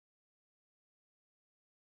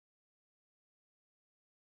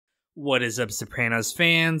What is up, Sopranos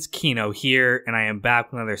fans? Kino here, and I am back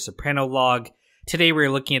with another Soprano log. Today we're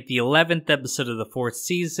looking at the 11th episode of the 4th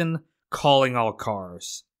season, Calling All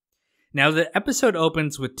Cars. Now, the episode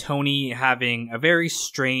opens with Tony having a very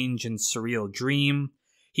strange and surreal dream.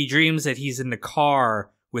 He dreams that he's in the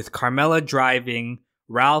car with Carmela driving,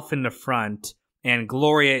 Ralph in the front, and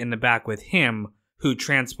Gloria in the back with him, who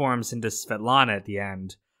transforms into Svetlana at the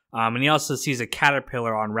end. And he also sees a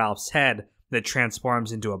caterpillar on Ralph's head that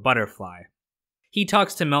transforms into a butterfly. He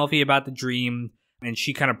talks to Melfi about the dream, and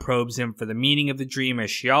she kind of probes him for the meaning of the dream,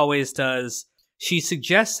 as she always does. She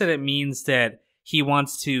suggests that it means that he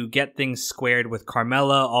wants to get things squared with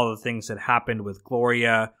Carmela, all the things that happened with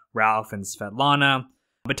Gloria, Ralph, and Svetlana.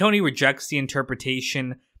 But Tony rejects the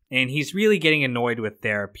interpretation, and he's really getting annoyed with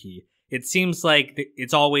therapy. It seems like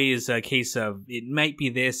it's always a case of, it might be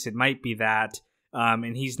this, it might be that,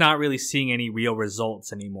 and he's not really seeing any real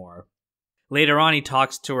results anymore. Later on, he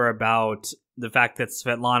talks to her about the fact that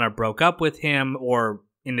Svetlana broke up with him, or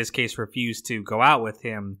in this case, refused to go out with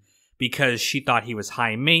him because she thought he was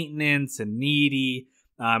high maintenance and needy,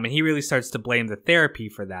 and he really starts to blame the therapy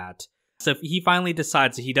for that. So he finally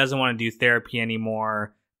decides that he doesn't want to do therapy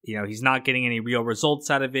anymore. You know, he's not getting any real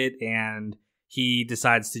results out of it, and he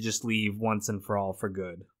decides to just leave once and for all for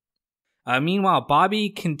good. Meanwhile, Bobby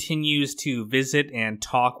continues to visit and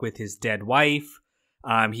talk with his dead wife.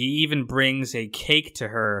 He even brings a cake to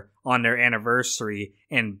her on their anniversary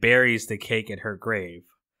and buries the cake at her grave.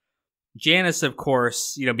 Janice, of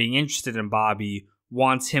course, being interested in Bobby,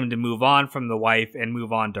 wants him to move on from the wife and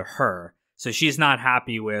move on to her. So she's not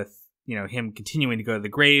happy with, him continuing to go to the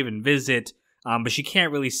grave and visit, but she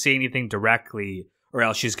can't really say anything directly, or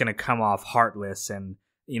else she's going to come off heartless and,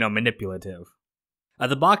 manipulative.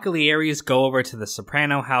 The Bacalieri's go over to the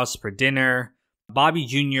Soprano house for dinner. Bobby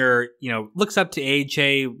Jr., looks up to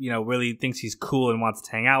AJ, really thinks he's cool and wants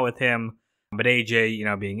to hang out with him. But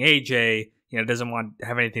AJ, being AJ, doesn't want to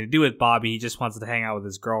have anything to do with Bobby. He just wants to hang out with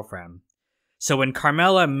his girlfriend. So when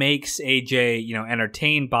Carmela makes AJ,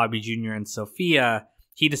 entertain Bobby Jr. and Sophia,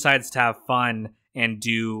 he decides to have fun and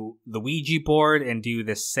do the Ouija board and do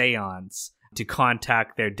this seance to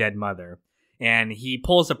contact their dead mother. And he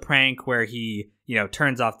pulls a prank where he,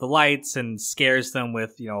 turns off the lights and scares them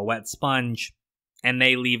with, a wet sponge. And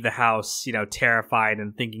they leave the house, terrified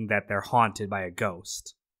and thinking that they're haunted by a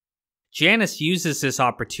ghost. Janice uses this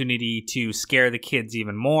opportunity to scare the kids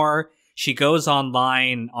even more. She goes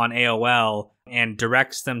online on AOL and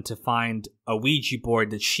directs them to find a Ouija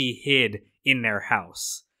board that she hid in their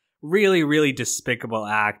house. Really, really despicable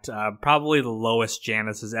act. Probably the lowest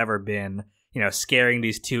Janice has ever been, scaring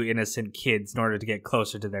these two innocent kids in order to get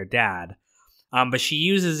closer to their dad. But she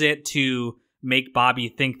uses it to make Bobby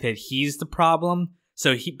think that he's the problem.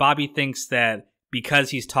 So Bobby thinks that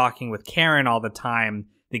because he's talking with Karen all the time,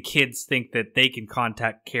 the kids think that they can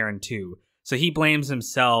contact Karen too. So he blames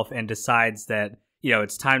himself and decides that,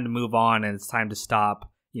 it's time to move on and it's time to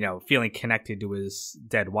stop, feeling connected to his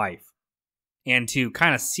dead wife. And to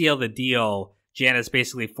kind of seal the deal, Janice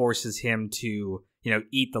basically forces him to,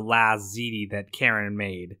 eat the last ziti that Karen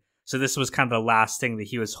made. So this was kind of the last thing that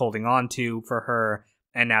he was holding on to for her.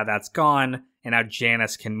 And now that's gone, and now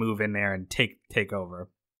Janice can move in there and take over.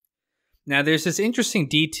 Now, there's this interesting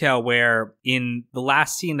detail where in the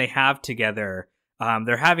last scene they have together,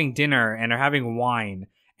 they're having dinner and they're having wine,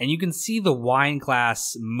 and you can see the wine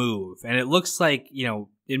glass move, and it looks like,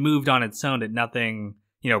 it moved on its own, that nothing,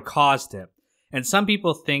 caused it. And some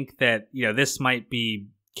people think that, this might be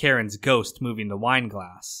Karen's ghost moving the wine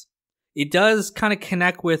glass. It does kind of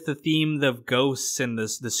connect with the theme of ghosts and the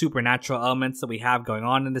supernatural elements that we have going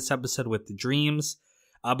on in this episode with the dreams.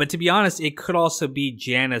 But to be honest, it could also be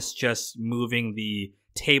Janice just moving the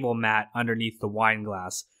table mat underneath the wine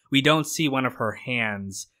glass. We don't see one of her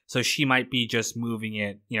hands, so she might be just moving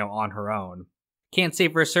it, on her own. Can't say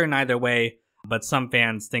for certain either way, but some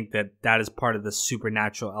fans think that that is part of the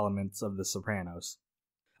supernatural elements of The Sopranos.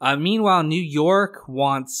 Meanwhile, New York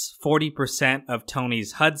wants 40% of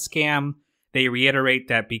Tony's HUD scam. They reiterate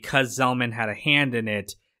that because Zellman had a hand in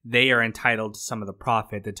it, they are entitled to some of the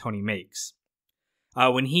profit that Tony makes.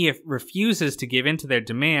 When he refuses to give in to their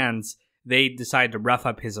demands, they decide to rough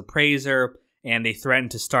up his appraiser, and they threaten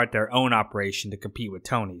to start their own operation to compete with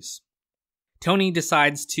Tony's. Tony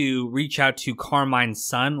decides to reach out to Carmine's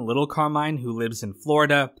son, Little Carmine, who lives in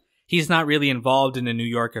Florida. He's not really involved in the New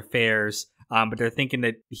York affairs, but they're thinking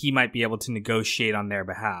that he might be able to negotiate on their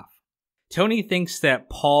behalf. Tony thinks that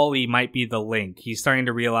Paulie might be the link. He's starting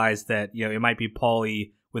to realize that, it might be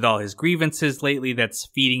Paulie with all his grievances lately that's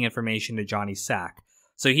feeding information to Johnny Sack.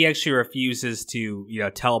 So he actually refuses to,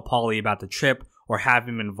 tell Paulie about the trip or have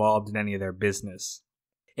him involved in any of their business.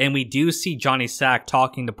 And we do see Johnny Sack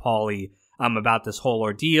talking to Paulie about this whole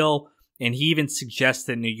ordeal, and he even suggests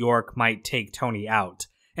that New York might take Tony out.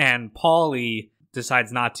 And Paulie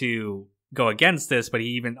decides not to go against this, but he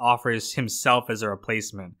even offers himself as a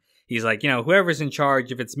replacement. He's like, whoever's in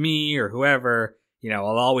charge, if it's me or whoever, I'll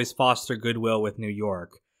always foster goodwill with New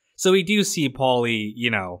York. So we do see Paulie,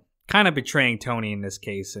 kind of betraying Tony in this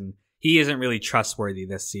case, and he isn't really trustworthy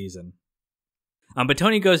this season. But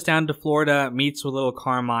Tony goes down to Florida, meets with little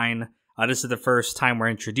Carmine. This is the first time we're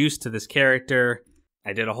introduced to this character.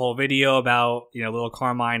 I did a whole video about, little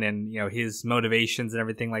Carmine and, his motivations and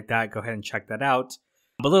everything like that. Go ahead and check that out.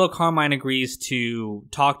 But little Carmine agrees to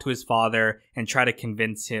talk to his father and try to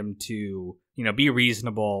convince him to, be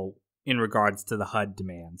reasonable in regards to the HUD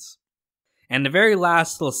demands. And the very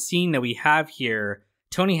last little scene that we have here,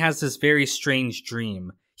 Tony has this very strange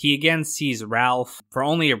dream. He again sees Ralph for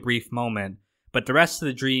only a brief moment, but the rest of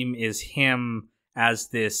the dream is him as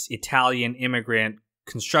this Italian immigrant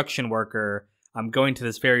construction worker going to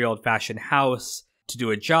this very old-fashioned house to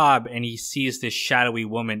do a job, and he sees this shadowy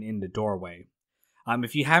woman in the doorway.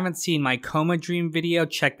 If you haven't seen my coma dream video,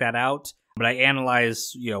 check that out. But I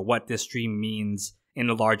analyze, what this dream means in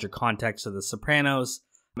the larger context of The Sopranos.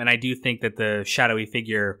 And I do think that the shadowy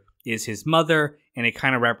figure is his mother, and it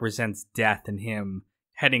kind of represents death and him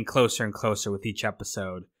heading closer and closer with each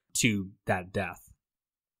episode to that death.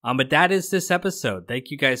 But that is this episode. Thank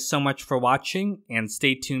you guys so much for watching, and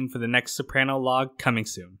stay tuned for the next Soprano log coming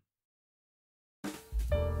soon.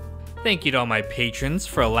 Thank you to all my patrons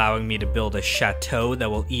for allowing me to build a chateau that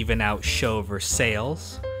will even out show versus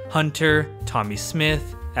sales. Hunter, Tommy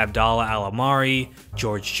Smith, Abdallah Alamari,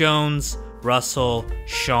 George Jones, Russell,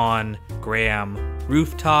 Sean, Graham,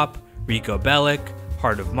 Rooftop, Rico Bellic,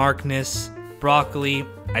 Heart of Markness, Broccoli,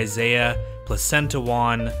 Isaiah, Placenta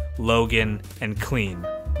Juan, Logan, and Clean.